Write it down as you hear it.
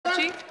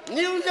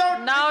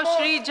Now,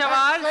 Shri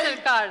Jawhar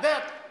Sircar.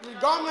 The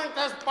government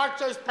has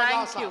purchased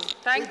Padasa.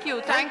 Thank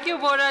you,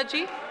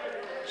 Boraji.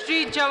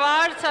 Shri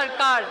Jawhar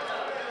Sircar.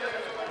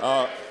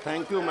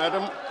 Thank you,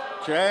 Madam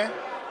Chair.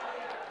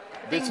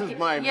 This is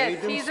my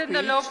maiden speech. Yes, he's in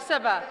the Lok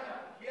Sabha.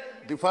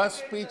 The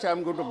first speech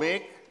I'm going to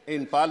make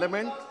in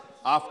Parliament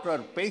after a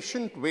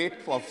patient wait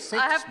of 6 months.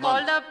 I have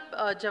called up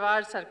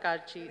Jawhar Sircar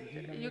ji.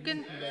 You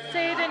can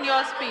say it in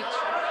your speech.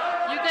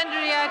 You can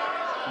react.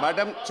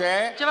 Madam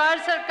Chair. Jawhar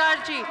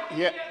Sircar ji.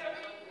 Yeah.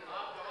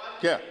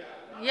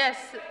 Yes.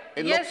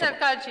 Yes,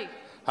 Sircar ji.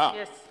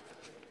 Yes.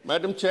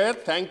 Madam Chair,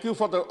 thank you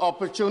for the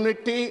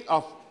opportunity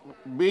of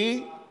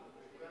me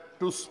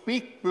to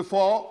speak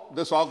before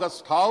this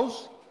august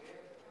House.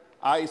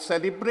 I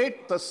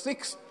celebrate the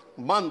 6th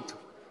month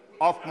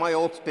of my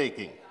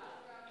oath-taking.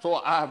 So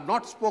I have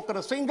not spoken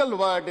a single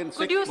word in 6 months.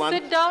 Could you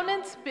sit down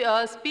and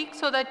speak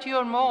so that you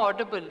are more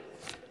audible?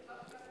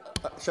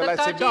 Shall I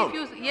sit down?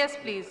 Yes,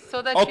 please,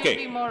 so that you'll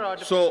be more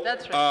audible. So,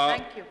 that's right.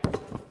 Thank you.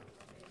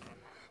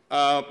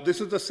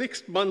 This is the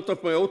 6th month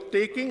of my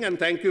oath-taking, and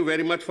thank you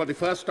very much for the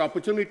first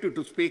opportunity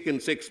to speak in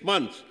 6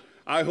 months.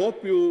 I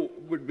hope you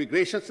would be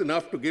gracious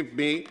enough to give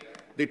me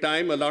the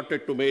time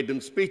allotted to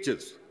maiden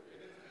speeches.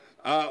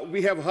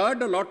 We have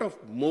heard a lot of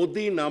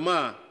Modi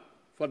Nama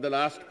for the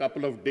last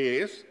couple of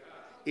days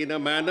in a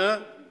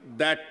manner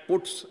that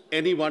puts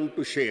anyone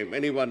to shame,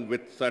 anyone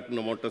with certain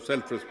amount of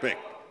self-respect.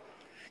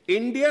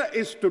 India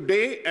is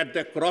today at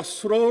the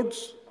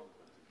crossroads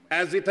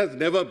as it has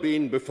never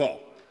been before.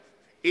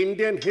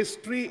 Indian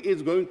history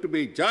is going to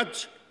be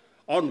judged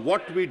on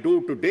what we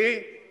do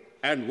today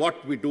and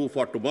what we do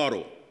for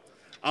tomorrow.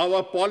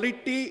 Our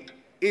polity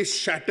is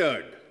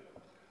shattered.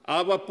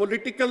 Our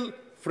political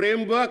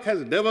framework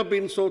has never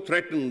been so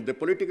threatened. The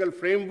political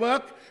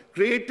framework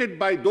created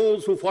by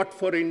those who fought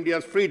for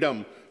India's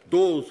freedom,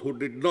 those who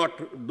did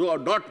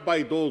not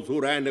by those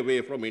who ran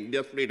away from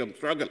India's freedom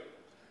struggle.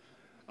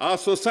 Our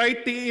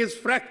society is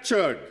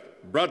fractured.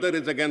 Brother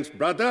is against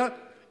brother,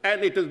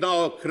 and it is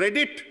now a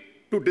credit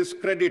to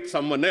discredit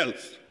someone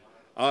else.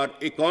 Our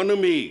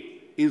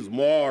economy is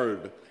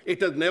mauled.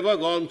 It has never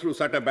gone through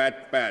such a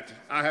bad patch.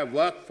 I have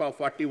worked for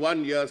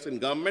 41 years in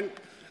government,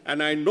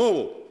 and I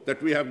know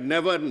that we have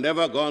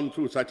never gone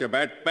through such a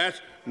bad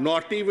patch,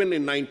 not even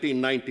in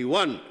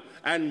 1991.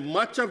 And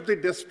much of the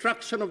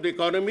destruction of the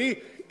economy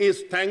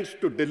is thanks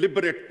to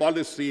deliberate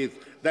policies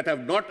that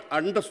have not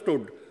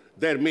understood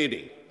their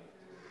meaning.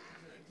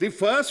 The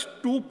first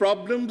two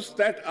problems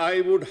that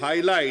I would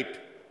highlight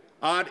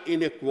are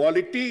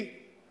inequality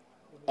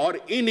or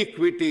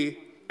inequity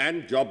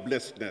and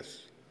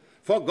joblessness.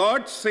 For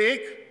God's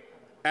sake,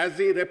 as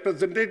the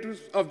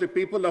representatives of the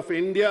people of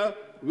India,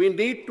 we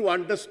need to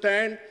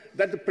understand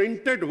that the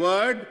printed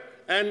word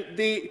and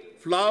the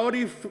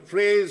flowery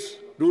phrase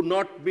do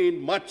not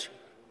mean much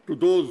to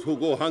those who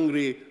go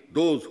hungry,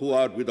 those who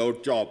are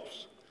without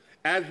jobs.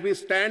 As we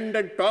stand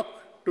and talk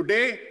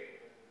today,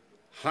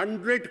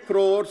 100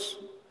 crores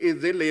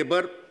is the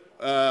labor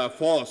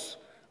force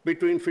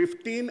between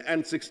 15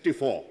 and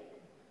 64.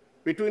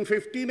 Between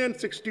 15 and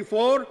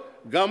 64,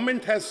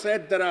 government has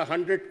said there are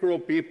 100 crore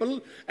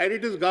people, and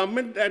it is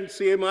government and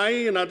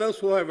CMI and others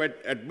who have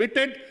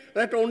admitted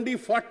that only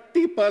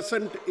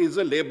 40% is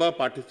a labor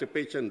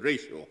participation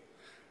ratio.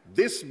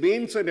 This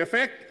means, in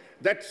effect,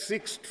 that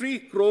 60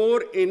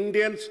 crore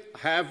Indians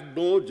have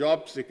no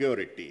job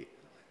security.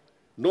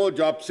 No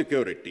job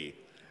security.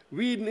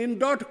 We need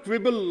not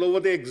quibble over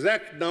the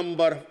exact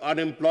number of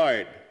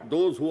unemployed,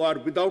 those who are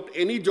without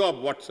any job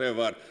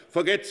whatsoever.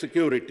 Forget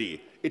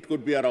security. It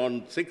could be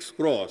around 6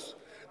 crores.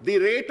 The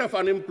rate of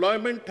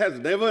unemployment has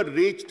never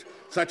reached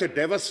such a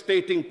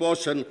devastating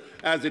portion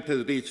as it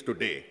has reached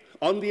today.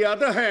 On the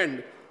other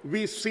hand,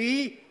 we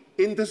see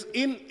in this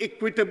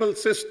inequitable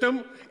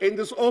system, in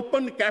this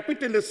open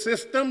capitalist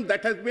system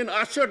that has been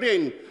ushered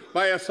in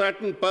by a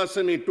certain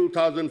person in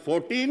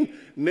 2014,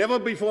 never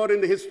before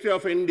in the history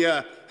of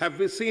India have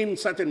we seen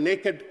such a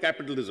naked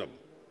capitalism.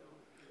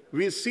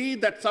 We see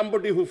that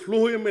somebody who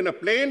flew him in a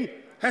plane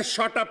has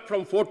shot up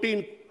from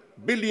 14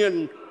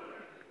 billion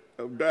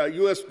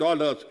US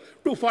dollars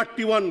to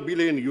 41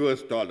 billion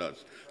US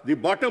dollars. The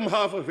bottom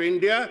half of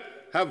India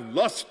have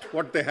lost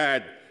what they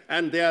had,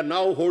 and they are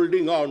now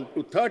holding on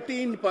to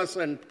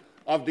 13%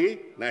 of the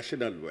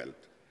national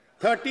wealth.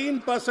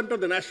 13%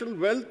 of the national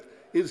wealth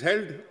is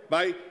held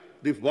by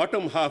the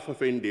bottom half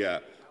of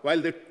India,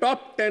 while the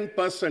top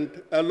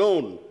 10%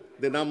 alone,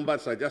 the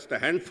numbers are just a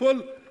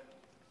handful,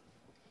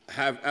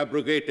 have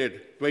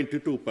abrogated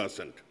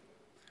 22%.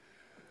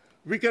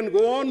 We can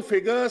go on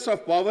figures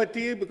of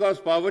poverty because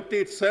poverty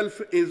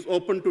itself is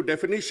open to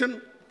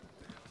definition.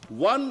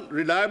 One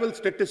reliable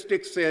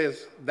statistic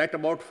says that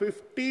about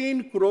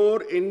 15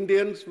 crore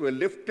Indians were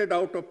lifted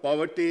out of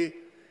poverty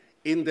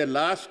in the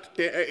last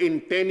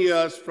in 10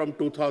 years from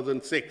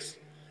 2006.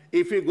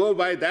 If we go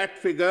by that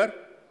figure,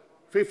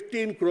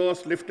 15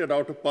 crores lifted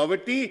out of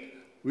poverty,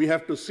 we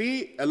have to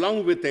see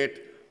along with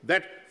it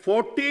that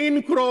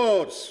 14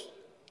 crores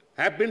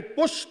have been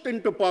pushed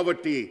into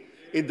poverty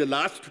in the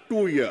last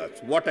 2 years.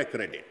 What a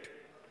credit.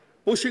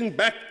 Pushing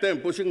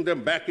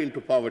them back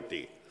into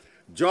poverty.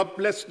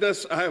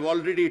 Joblessness, I have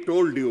already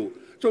told you.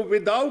 So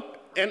without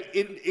an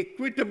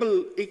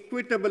equitable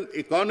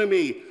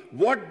economy,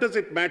 what does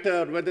it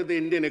matter whether the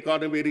Indian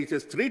economy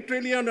reaches 3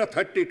 trillion or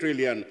 30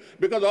 trillion?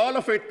 Because all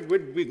of it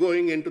would be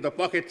going into the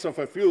pockets of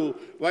a few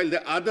while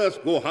the others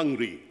go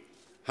hungry.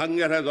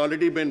 Hunger has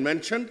already been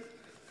mentioned.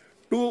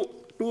 To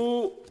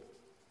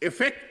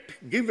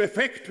give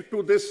effect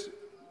to this,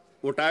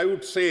 what I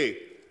would say,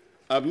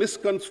 a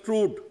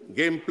misconstrued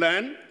game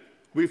plan,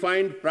 we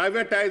find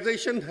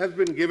privatization has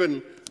been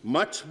given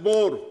much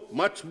more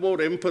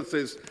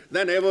emphasis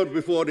than ever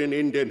before in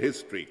Indian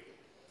history.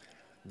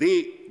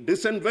 The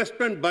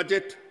disinvestment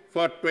budget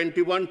for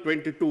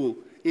 21-22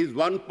 is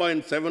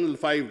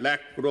 1.75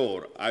 lakh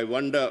crore. I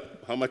wonder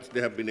how much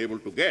they have been able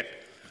to get.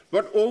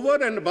 But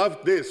over and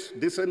above this,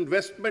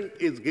 disinvestment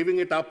is giving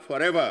it up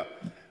forever.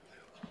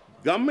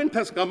 Government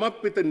has come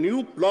up with a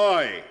new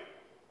ploy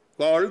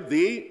called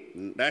the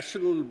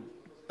National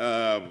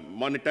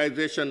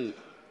Monetization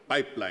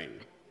Pipeline.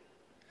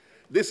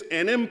 This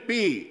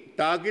NMP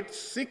targets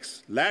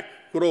 6 lakh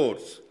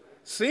crores.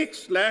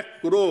 6 lakh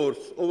crores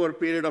over a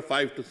period of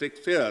 5 to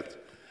 6 years.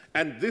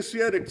 And this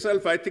year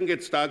itself, I think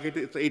its target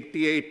is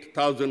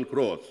 88,000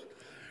 crores.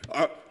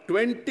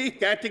 20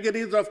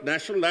 categories of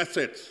national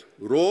assets: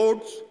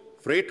 roads,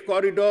 freight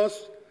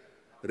corridors,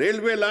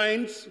 railway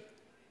lines,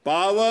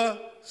 power,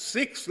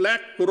 6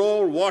 lakh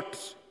crore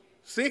watts.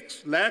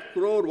 6 lakh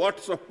crore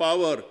watts of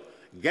power.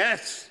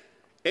 Gas,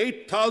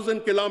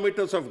 8,000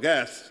 kilometers of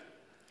gas.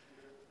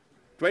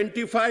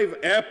 25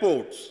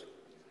 airports,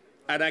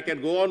 and I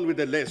can go on with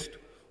the list,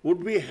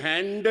 would be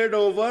handed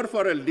over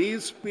for a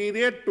lease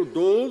period to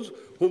those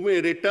who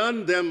may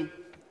return them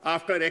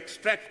after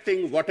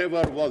extracting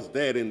whatever was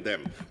there in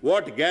them.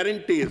 What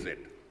guarantee is it?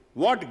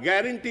 What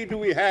guarantee do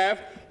we have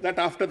that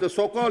after the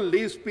so-called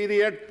lease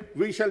period,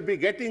 we shall be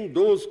getting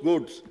those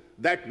goods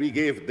that we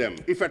gave them,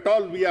 if at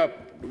all we have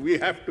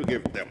to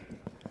give them?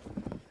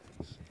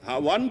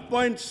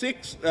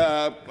 1.6,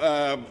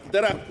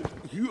 there are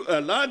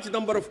a large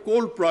number of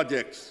coal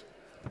projects,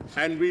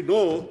 and we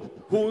know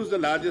who is the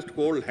largest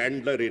coal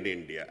handler in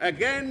India.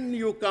 Again,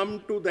 you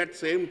come to that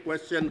same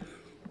question: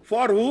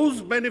 for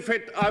whose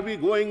benefit are we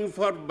going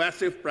for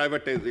massive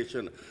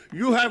privatization?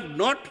 You have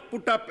not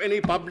put up any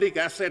public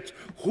assets.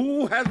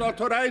 Who has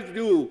authorized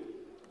you?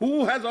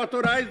 Who has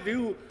authorized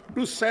you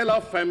to sell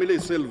off family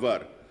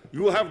silver?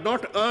 You have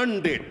not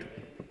earned it.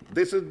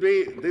 This is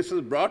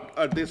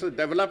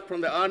developed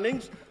from the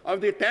earnings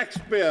of the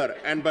taxpayer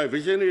and by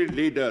visionary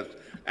leaders.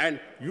 And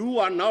you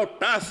are now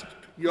tasked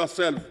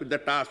yourself with the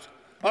task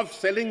of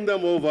selling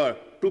them over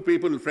to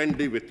people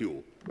friendly with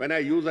you. When I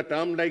use a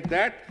term like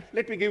that,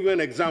 let me give you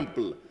an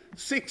example.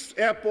 6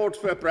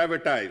 airports were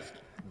privatized.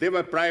 They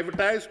were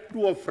privatized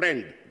to a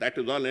friend. That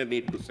is all I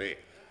need to say.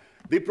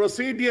 The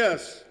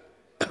procedures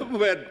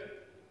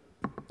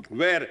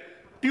were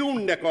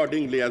tuned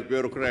accordingly, as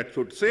bureaucrats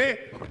would say,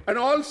 and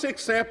all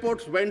 6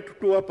 airports went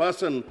to a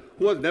person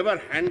who has never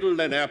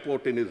handled an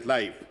airport in his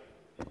life,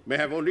 may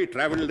have only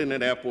traveled in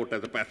an airport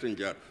as a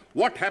passenger.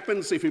 What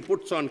happens if he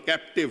puts on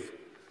captive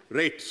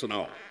rates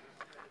now?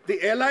 The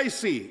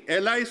LIC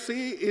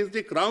is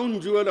the crown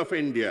jewel of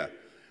India.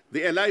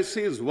 The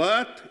LIC's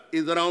worth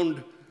is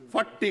around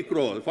 40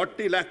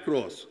 lakh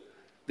crores.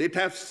 It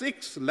has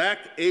 6 lakh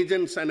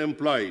agents and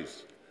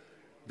employees.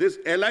 This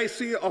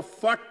LIC of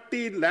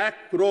 40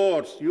 lakh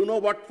crores, you know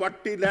what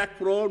 40 lakh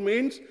crore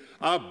means?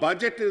 Our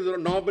budget is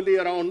normally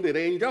around the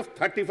range of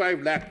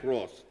 35 lakh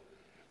crores.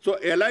 So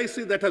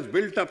LIC that has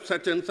built up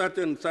such and such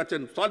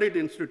a solid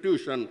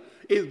institution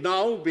is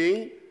now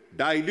being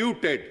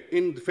diluted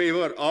in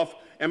favor of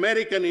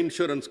American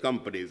insurance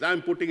companies.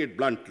 I'm putting it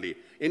bluntly,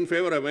 in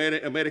favor of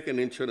American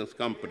insurance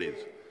companies.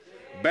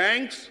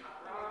 Banks,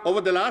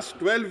 over the last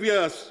 12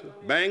 years,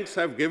 banks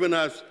have given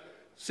us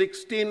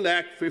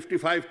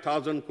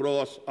 16,55,000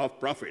 crores of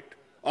profit,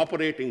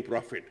 operating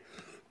profit.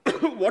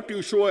 What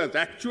you show as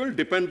actual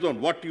depends on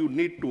what you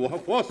need to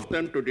force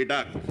them to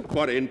deduct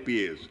for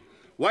NPAs.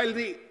 While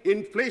the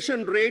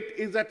inflation rate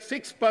is at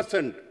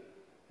 6%,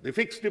 the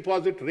fixed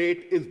deposit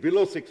rate is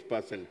below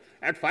 6%,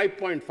 at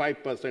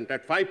 5.5%,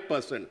 at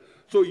 5%.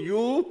 So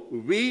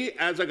we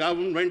as a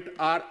government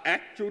are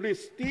actually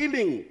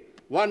stealing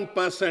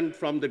 1%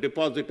 from the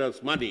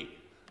depositor's money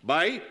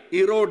by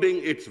eroding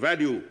its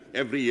value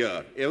every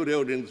year,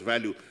 eroding its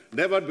value.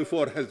 Never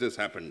before has this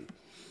happened.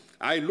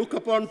 I look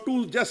upon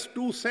just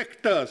two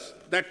sectors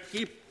that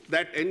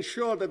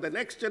ensure that the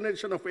next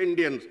generation of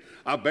Indians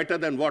are better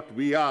than what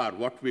we are,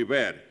 what we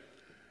were.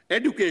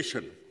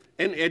 Education.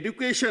 In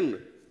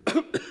education,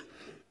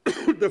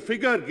 the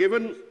figure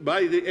given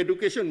by the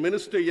education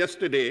minister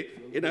yesterday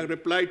in a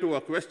reply to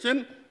a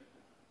question,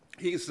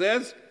 he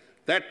says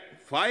that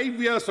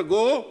 5 years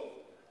ago,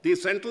 the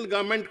central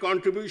government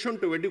contribution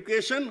to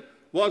education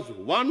was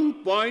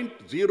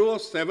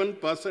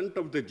 1.07%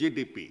 of the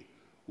GDP.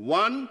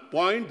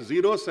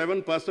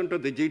 1.07%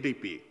 of the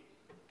GDP.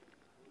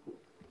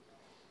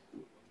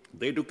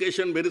 The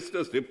education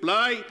minister's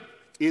reply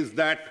is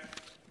that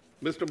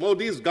Mr.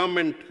 Modi's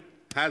government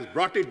has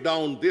brought it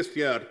down this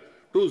year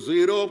to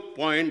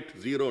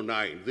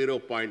 0.09,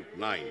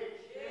 0.9.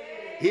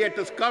 It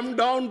has come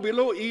down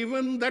below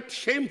even that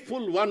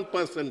shameful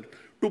 1%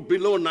 to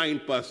below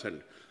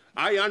 9%.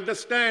 I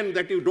understand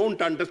that you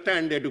don't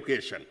understand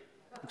education.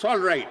 It's all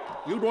right.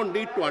 You don't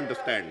need to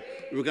understand.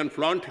 You can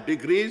flaunt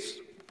degrees.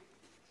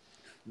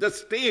 The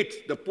states,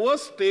 the poor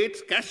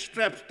states,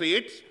 cash-strapped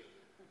states,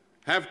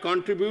 have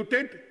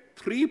contributed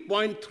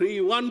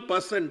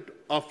 3.31%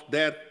 of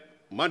their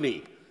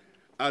money.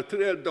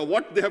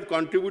 What they have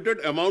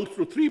contributed amounts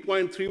to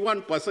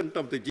 3.31%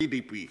 of the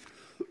GDP.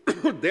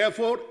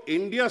 Therefore,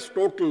 India's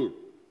total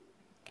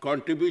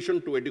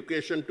contribution to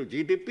education to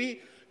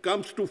GDP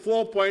comes to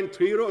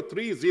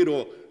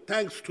 4.030,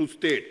 thanks to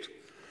states.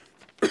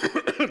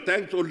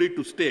 Thanks only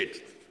to states.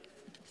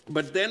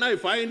 But then I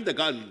find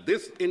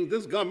in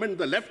this government,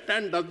 the left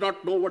hand does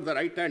not know what the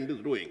right hand is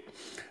doing.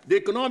 The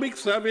economic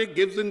survey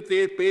gives in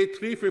page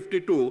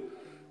 352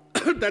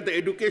 that the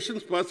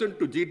education's percent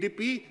to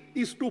GDP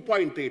is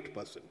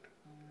 2.8%.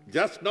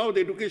 Just now,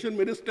 the education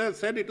minister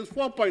said it is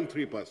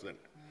 4.3%.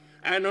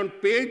 And on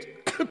page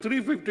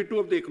 352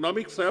 of the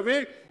economic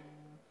survey,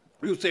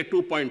 you say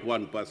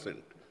 2.1%.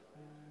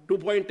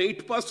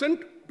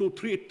 2.8% to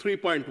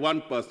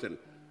 3.1%.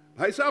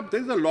 Bhai Sahab,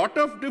 there's a lot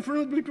of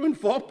difference between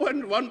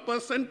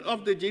 4.1%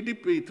 of the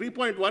GDP,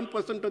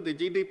 3.1% of the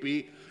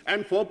GDP,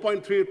 and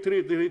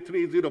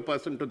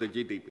 4.30% of the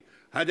GDP.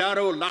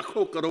 Hajaron,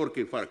 lakhon crore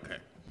ki fark hai.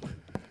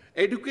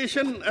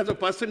 Education as a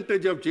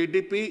percentage of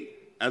GDP,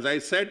 as I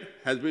said,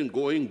 has been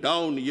going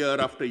down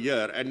year after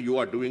year, and you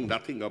are doing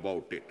nothing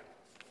about it.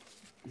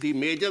 The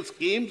major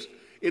schemes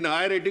in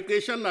higher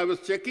education, I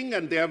was checking,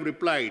 and they have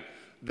replied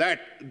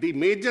that the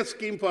major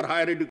scheme for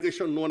higher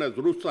education known as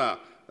RUSA,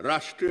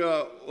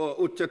 Rashtriya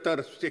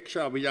Uchchatar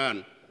Shiksha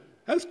Abhiyan,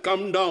 has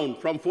come down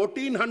from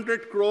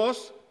 1,400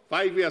 crores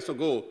 5 years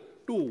ago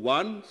to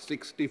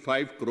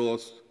 165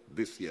 crores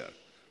this year.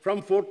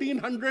 From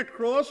 1,400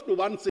 crores to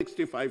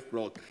 165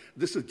 crores.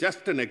 This is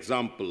just an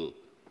example.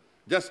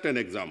 Just an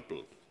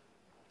example.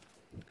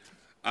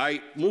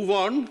 I move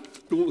on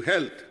to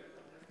health.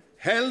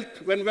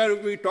 Health, whenever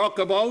we talk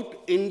about,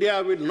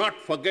 India will not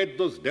forget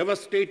those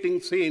devastating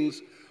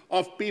scenes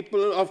of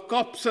people, of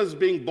corpses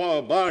being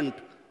burnt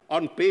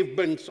on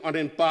pavements or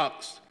in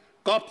parks,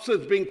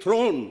 corpses being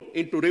thrown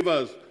into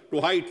rivers to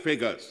hide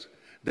figures.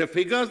 The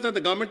figures that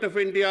the government of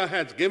India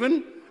has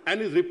given and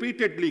is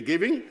repeatedly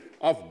giving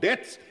of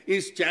deaths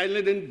is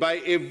challenged by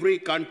every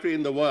country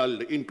in the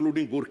world,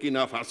 including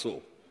Burkina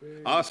Faso.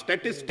 Our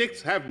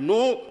statistics have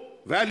no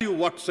value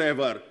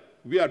whatsoever.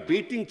 We are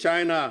beating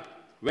China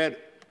where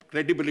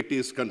credibility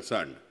is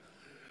concerned.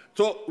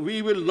 So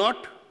we will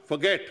not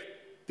forget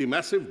the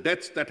massive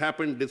deaths that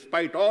happened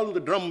despite all the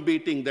drum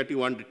beating that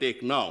you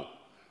undertake now.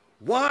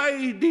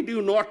 Why did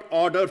you not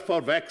order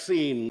for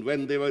vaccine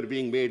when they were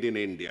being made in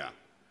India?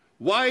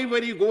 Why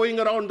were you going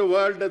around the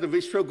world as a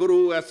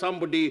Vishwaguru, as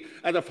somebody,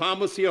 as a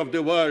pharmacy of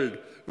the world,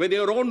 when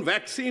your own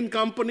vaccine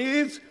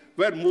companies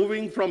were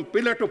moving from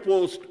pillar to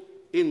post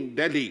in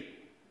Delhi,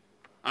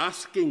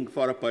 asking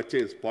for a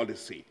purchase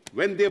policy?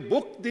 When they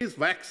booked these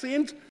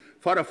vaccines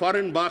for a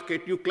foreign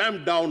market, you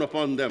clamped down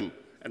upon them.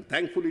 And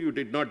thankfully, you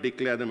did not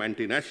declare them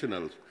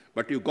anti-nationals,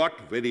 but you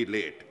got very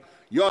late.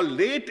 Your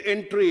late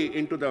entry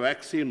into the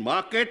vaccine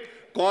market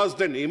caused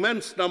an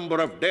immense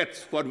number of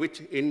deaths for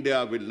which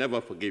India will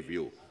never forgive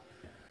you.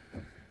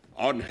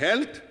 On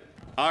health,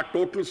 our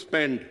total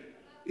spend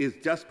is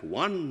just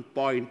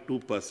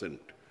 1.2%.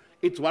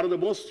 It's one of the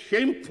most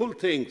shameful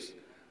things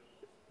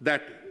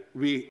that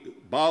we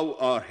bow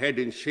our head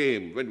in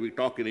shame when we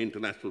talk in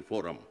international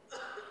forum.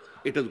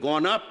 It has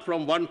gone up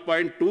from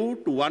 1.2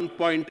 to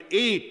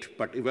 1.8,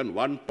 but even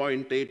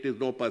 1.8 is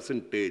no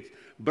percentage.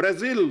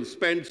 Brazil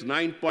spends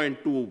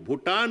 9.2,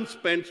 Bhutan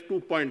spends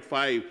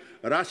 2.5,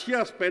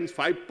 Russia spends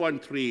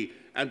 5.3,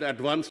 and the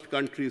advanced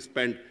countries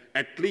spend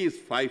at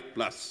least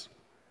 5+.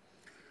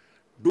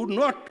 Do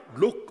not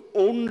look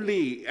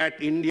only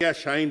at India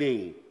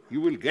shining.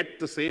 You will get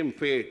the same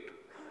fate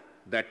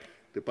that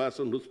the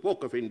person who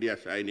spoke of India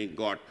shining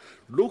got.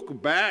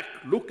 Look back,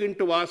 look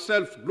into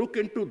ourselves, look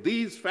into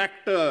these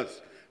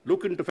factors,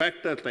 look into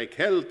factors like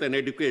health and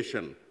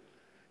education.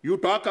 You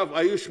talk of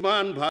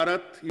Ayushman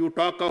Bharat, you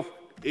talk of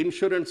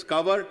insurance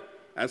cover.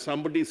 As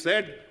somebody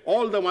said,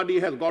 all the money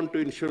has gone to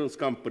insurance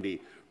company.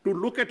 To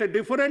look at a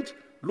difference,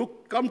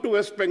 come to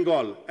West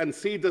Bengal and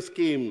see the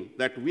scheme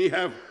that we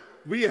have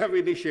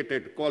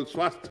initiated called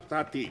Swasth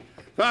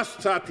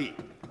Saathi.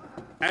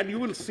 And you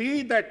will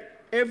see that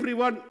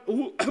everyone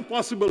who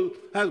possible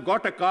has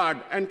got a card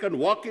and can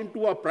walk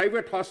into a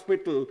private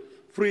hospital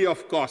free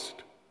of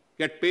cost,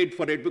 get paid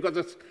for it because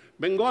the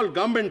Bengal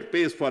government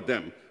pays for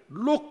them.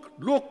 Look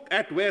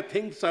at where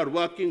things are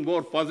working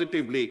more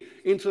positively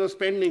instead of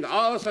spending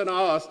hours and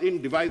hours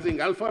in devising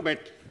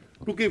alphabet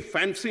to give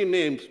fancy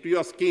names to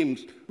your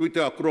schemes with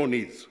your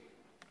cronies.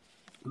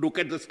 Look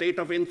at the state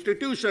of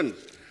institutions,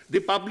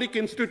 the public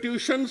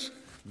institutions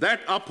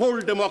that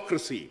uphold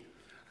democracy.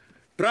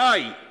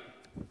 Try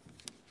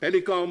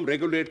Telecom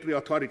Regulatory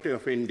Authority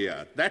of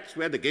India. That's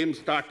where the game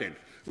started.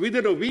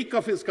 Within a week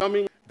of his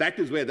coming, that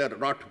is where the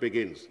rot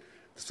begins.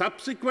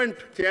 Subsequent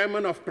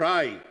chairmen of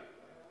TRI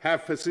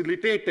have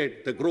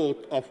facilitated the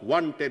growth of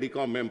one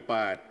telecom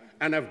empire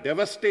and have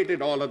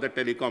devastated all other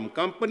telecom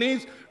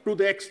companies to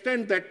the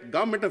extent that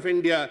Government of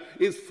India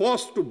is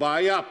forced to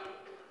buy up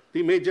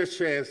the major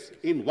shares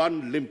in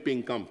one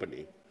limping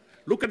company.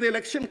 Look at the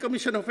Election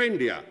Commission of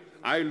India.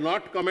 I will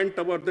not comment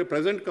about the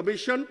present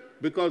commission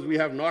because we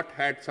have not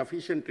had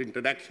sufficient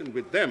interaction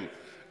with them.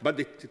 But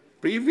the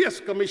previous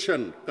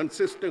commission,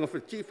 consisting of a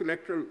chief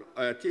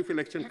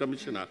election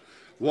commissioner,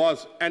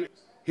 was, and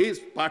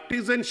his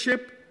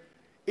partisanship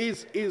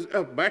is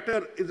a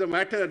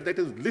matter that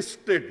is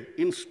listed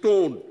in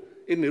stone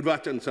in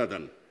Nirvachan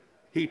Sadan.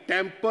 He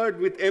tampered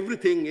with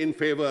everything in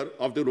favor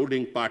of the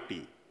ruling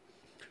party.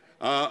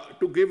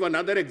 To give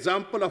another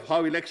example of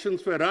how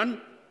elections were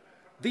run,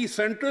 the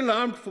Central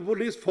Armed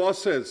Police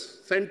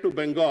Forces sent to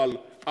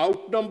Bengal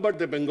outnumbered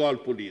the Bengal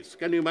police.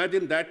 Can you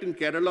imagine that in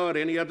Kerala or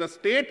any other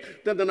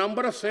state? Then the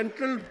number of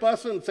Central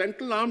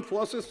Armed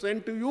Forces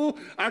sent to you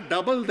are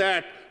double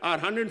that, are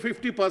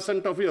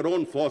 150% of your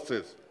own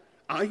forces.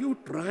 Are you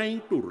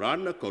trying to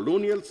run a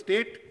colonial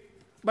state?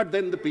 But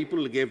then the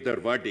people gave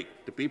their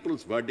verdict. The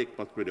people's verdict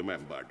must be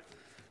remembered.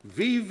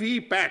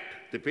 VVPAT,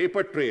 the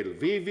paper trail,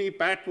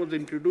 VVPAT was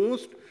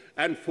introduced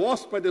and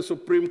forced by the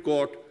Supreme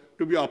Court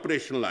to be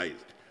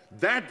operationalized.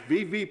 That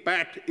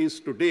VVPAT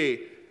is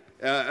today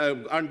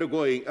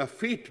undergoing a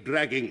feet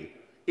dragging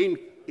with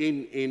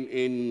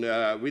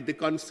the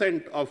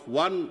consent of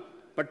one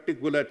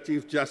particular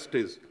Chief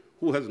Justice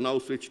who has now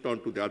switched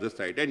on to the other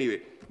side.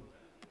 Anyway,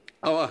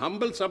 our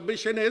humble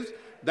submission is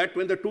that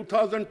when the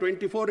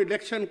 2024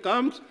 election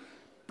comes,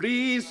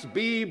 please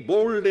be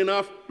bold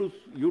enough to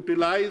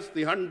utilize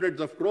the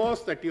hundreds of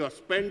crores that you have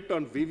spent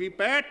on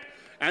VVPAT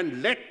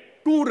and let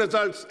two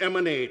results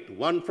emanate,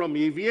 one from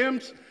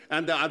EVMs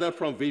and the other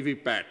from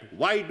VVPAT.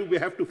 Why do we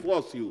have to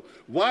force you?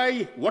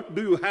 Why? What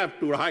do you have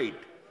to hide?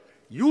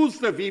 Use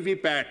the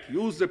VVPAT,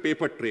 use the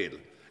paper trail.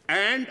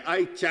 And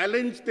I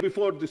challenge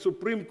before the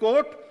Supreme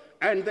Court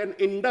and then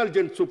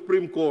indulgent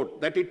Supreme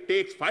Court that it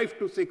takes 5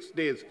 to 6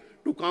 days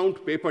to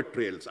count paper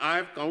trails. I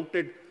have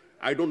counted,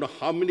 I don't know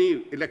how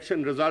many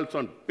election results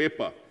on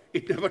paper.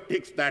 It never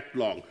takes that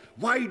long.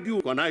 Why do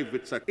you connive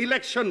with such?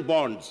 Election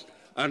bonds,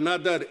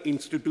 another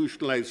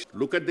institutionalized.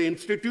 Look at the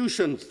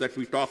institutions that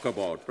we talk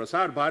about.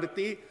 Prasar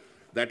Bharati,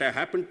 that I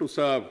happened to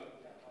serve,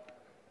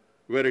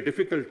 were a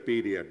difficult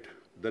period.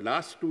 The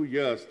last 2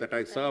 years that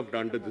I served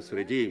under this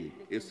regime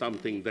is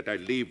something that I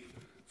leave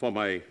for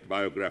my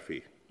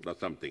biography or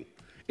something.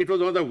 It was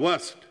one of the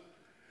worst.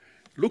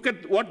 Look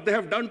at what they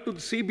have done to the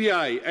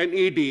CBI and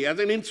ED as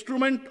an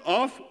instrument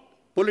of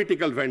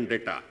political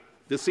vendetta.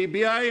 The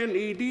CBI and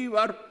ED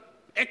were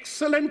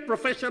excellent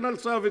professional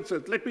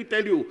services. Let me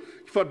tell you,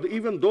 for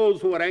even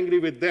those who are angry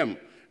with them,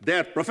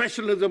 their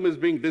professionalism is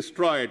being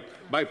destroyed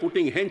by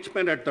putting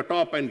henchmen at the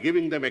top and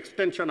giving them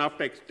extension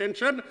after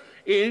extension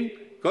in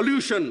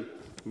collusion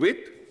with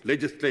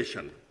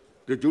legislation.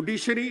 The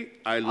judiciary,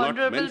 I'll not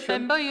mention. Honourable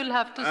member, you'll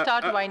have to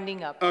start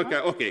winding up. Okay,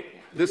 okay.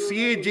 The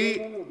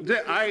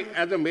CAG,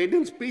 as a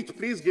maiden speech,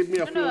 please give me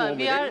a few more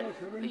minutes.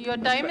 Your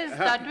time is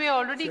that way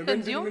already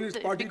consumed.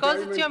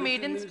 Because it's your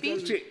maiden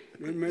speech,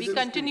 we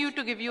continue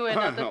to give you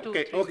another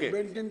 2. Okay.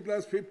 17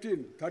 plus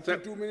 15,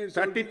 32 minutes.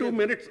 32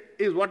 minutes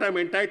is what I'm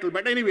entitled.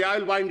 But anyway,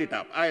 I'll wind it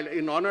up.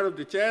 In honor of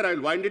the chair,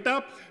 I'll wind it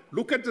up.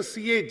 Look at the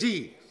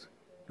CAGs.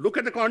 Look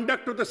at the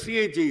conduct of the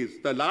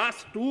CAGs. The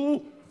last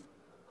two,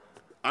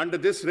 under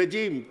this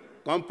regime,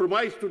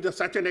 compromised to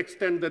such an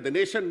extent that the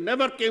nation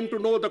never came to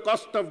know the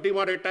cost of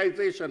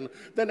demonetization.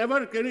 The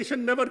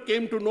nation never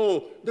came to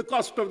know the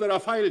cost of the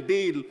Rafale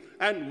deal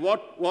and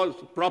what was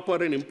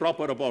proper and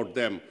improper about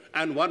them.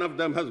 And one of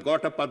them has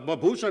got a Padma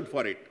Bhushan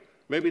for it.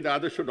 Maybe the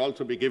other should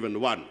also be given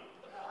one.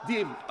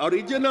 The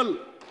original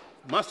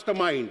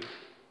mastermind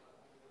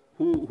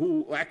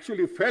who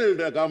actually felled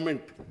the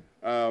government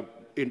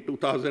in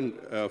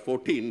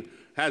 2014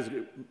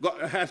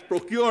 has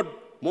procured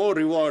more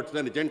rewards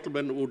than a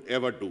gentleman would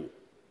ever do.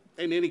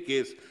 In any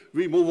case,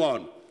 we move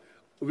on.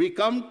 We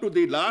come to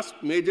the last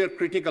major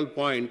critical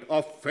point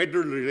of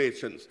federal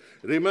relations.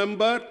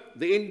 Remember,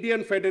 the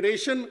Indian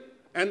Federation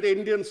and the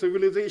Indian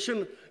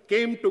civilization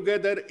came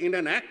together in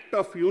an act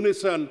of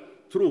unison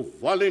through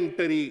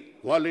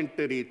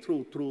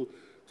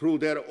through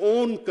their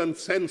own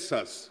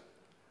consensus.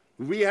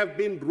 We have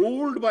been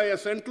ruled by a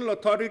central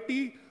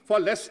authority for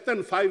less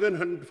than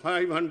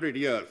 500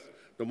 years.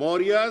 The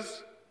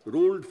Mauryas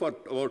ruled for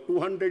over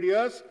 200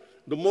 years.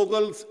 The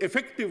Mughals'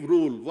 effective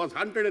rule was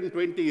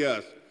 120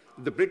 years.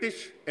 The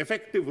British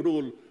effective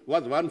rule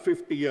was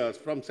 150 years.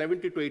 From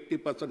 70 to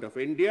 80% of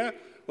India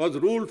was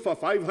ruled for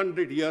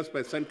 500 years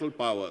by central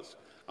powers.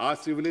 Our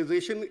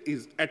civilization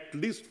is at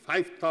least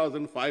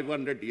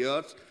 5,500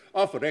 years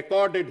of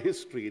recorded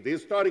history, the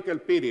historical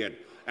period,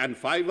 and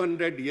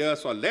 500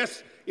 years or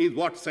less is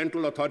what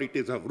central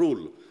authorities have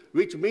ruled,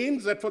 which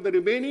means that for the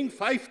remaining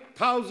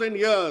 5,000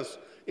 years,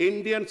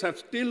 Indians have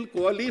still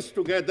coalesced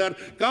together,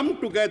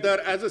 come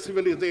together as a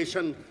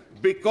civilization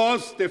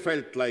because they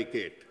felt like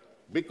it.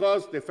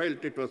 because they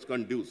felt it was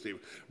conducive.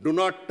 Do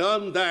not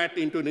turn that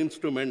into an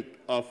instrument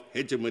of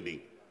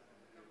hegemony.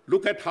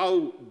 Look at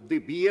how the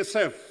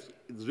BSF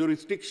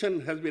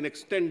jurisdiction has been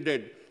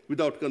extended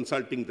without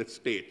consulting the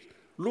states.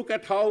 Look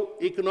at how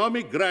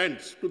economic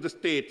grants to the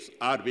states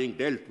are being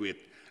dealt with.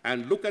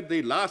 And look at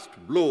the last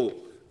blow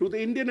to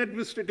the Indian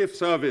Administrative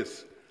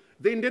Service.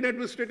 The Indian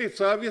Administrative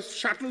Service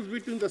shuttles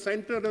between the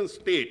center and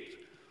state.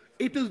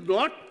 It is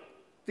not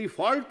the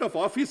fault of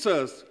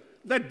officers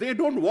that they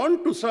don't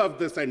want to serve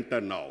the center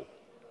now.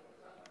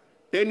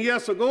 10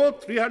 years ago,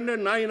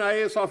 309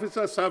 IAS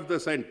officers served the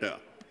center.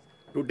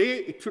 Today,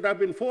 it should have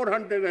been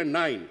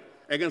 409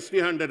 against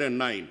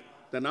 309.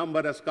 The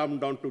number has come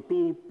down to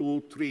 2,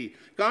 2, 3.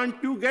 Can't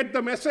you get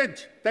the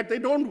message that they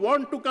don't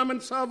want to come and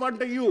serve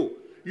under you?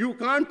 You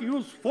can't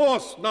use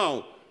force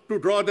now to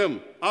draw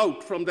them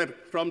out from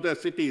their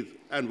cities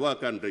and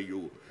work under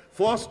you.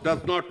 Force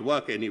does not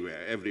work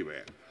anywhere,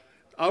 everywhere.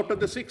 Out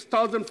of the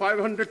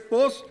 6,500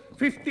 posts,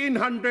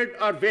 1,500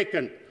 are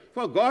vacant.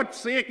 For God's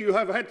sake, you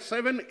have had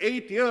 7,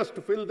 8 years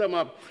to fill them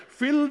up.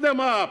 Fill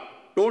them up.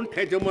 Don't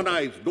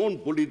hegemonize.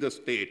 Don't bully the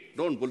state.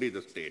 Don't bully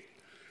the state.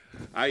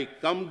 I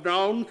come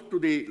down to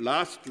the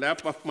last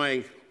lap of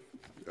my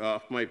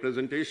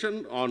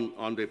presentation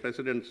on the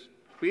President's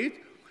speech.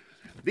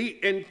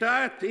 The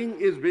entire thing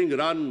is being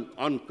run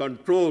on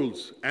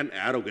controls and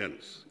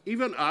arrogance.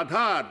 Even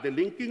Aadhaar, the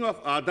linking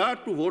of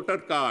Aadhaar to voter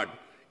card,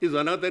 is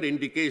another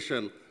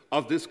indication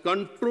of this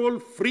control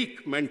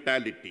freak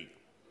mentality.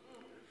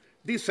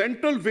 The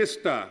central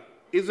vista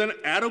is an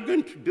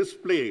arrogant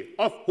display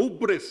of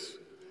hubris.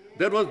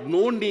 There was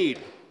no need.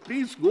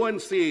 Please go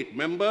and see it.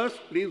 Members,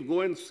 please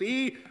go and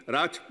see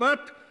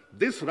Rajpath.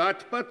 This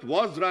Rajpath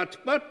was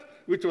Rajpath,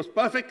 which was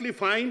perfectly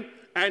fine,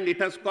 and it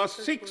has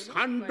cost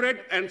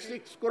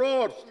 606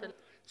 crores.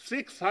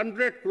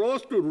 600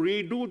 crores to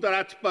redo the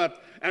Rajpath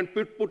and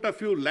put a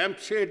few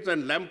lampshades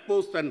and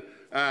lampposts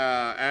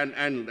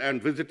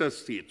and visitor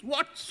seats.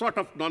 What sort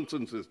of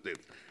nonsense is this?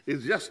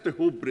 It's just a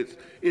hubris.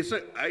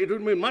 It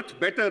would be much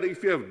better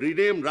if you have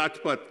renamed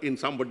Rajpath in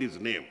somebody's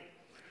name.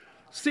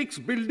 6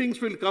 buildings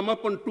will come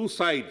up on 2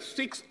 sides.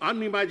 6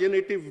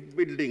 unimaginative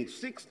buildings,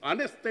 6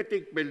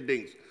 unaesthetic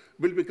buildings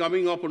will be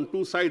coming up on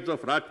 2 sides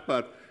of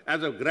Rajpath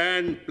as a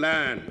grand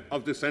plan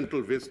of the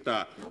central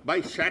vista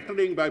by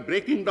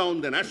breaking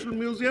down the National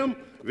Museum,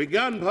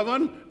 Vigyan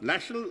Bhavan,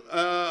 National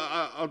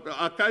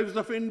Archives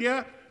of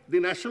India, the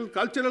National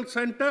Cultural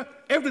Center.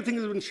 Everything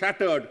has been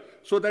shattered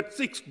so that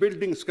 6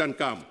 buildings can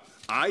come.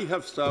 I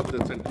have served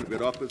the central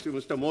bureaucracy,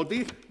 Mr.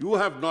 Modi. You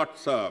have not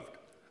served.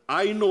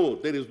 I know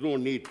there is no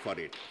need for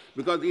it,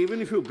 because even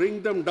if you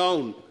bring them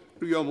down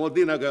to your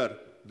Modi Nagar,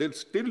 there'll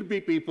still be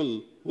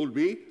people who'll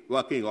be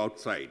working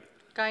outside.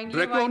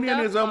 Kindly wind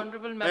up,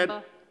 honourable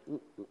member.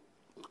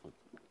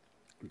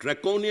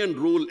 Draconian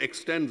rule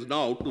extends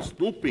now to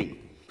snooping,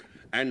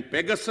 and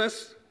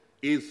Pegasus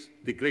is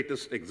the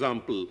greatest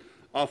example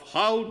of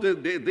how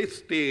this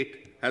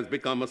state has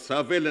become a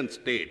surveillance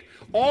state.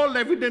 All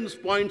evidence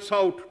points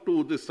out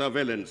to the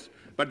surveillance,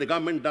 but the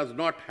government does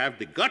not have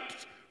the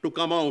guts to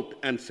come out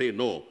and say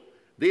no.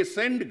 They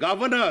send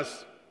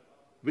governors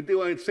with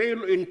the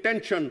sole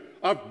intention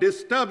of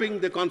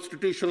disturbing the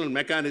constitutional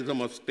mechanism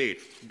of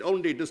state,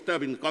 only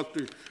disturbing the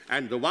constitution.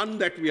 And the one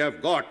that we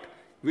have got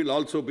is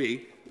also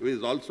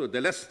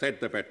the less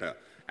said the better.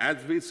 As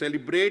we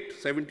celebrate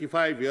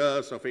 75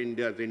 years of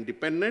India's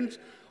independence,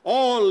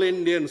 all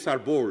Indians are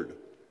bold.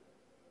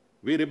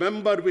 We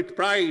remember with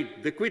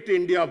pride the Quit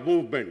India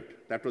movement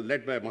that was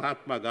led by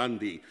Mahatma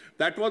Gandhi,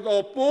 that was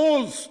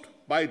opposed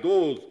by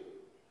those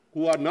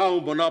who are now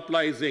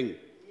monopolizing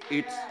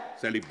its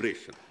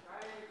celebration.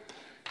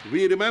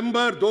 We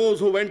remember those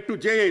who went to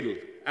jail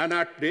and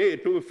are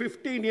to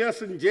 15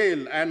 years in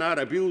jail and are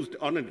abused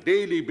on a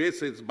daily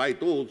basis by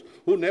those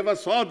who never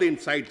saw the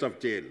insides of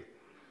jail.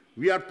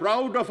 We are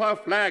proud of our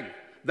flag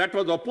that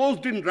was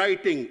opposed in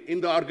writing in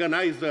the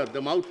organizer,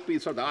 the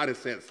mouthpiece of the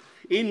RSS,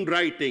 in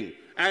writing.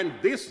 And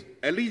this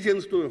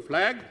allegiance to the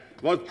flag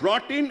was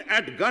brought in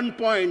at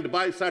gunpoint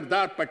by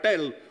Sardar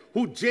Patel,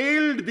 who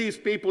jailed these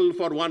people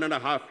for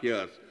 1.5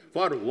 years.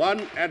 For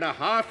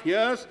 1.5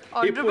 years,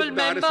 Honourable he put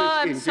member, the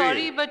RSS in I'm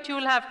sorry, jail. but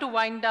you'll have to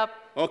wind up.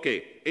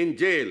 Okay, in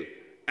jail.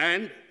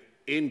 And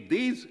in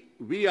these,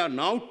 we are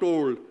now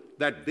told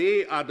that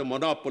they are the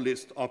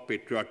monopolists of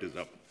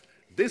patriotism.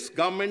 This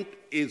government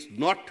is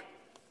not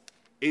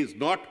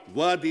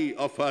worthy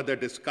of further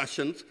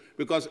discussions,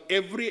 because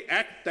every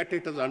act that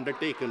it has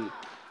undertaken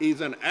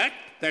is an act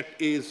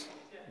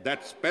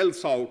that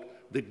spells out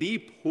the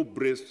deep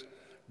hubris,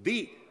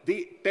 the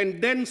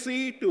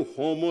tendency to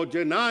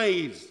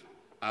homogenize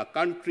a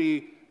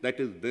country that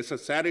is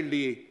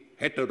necessarily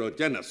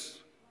heterogeneous.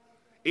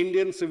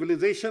 Indian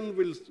civilization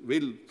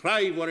will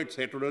thrive on its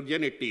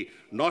heterogeneity,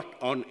 not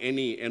on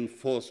any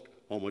enforced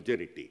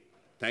homogeneity.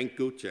 Thank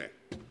you, Chair.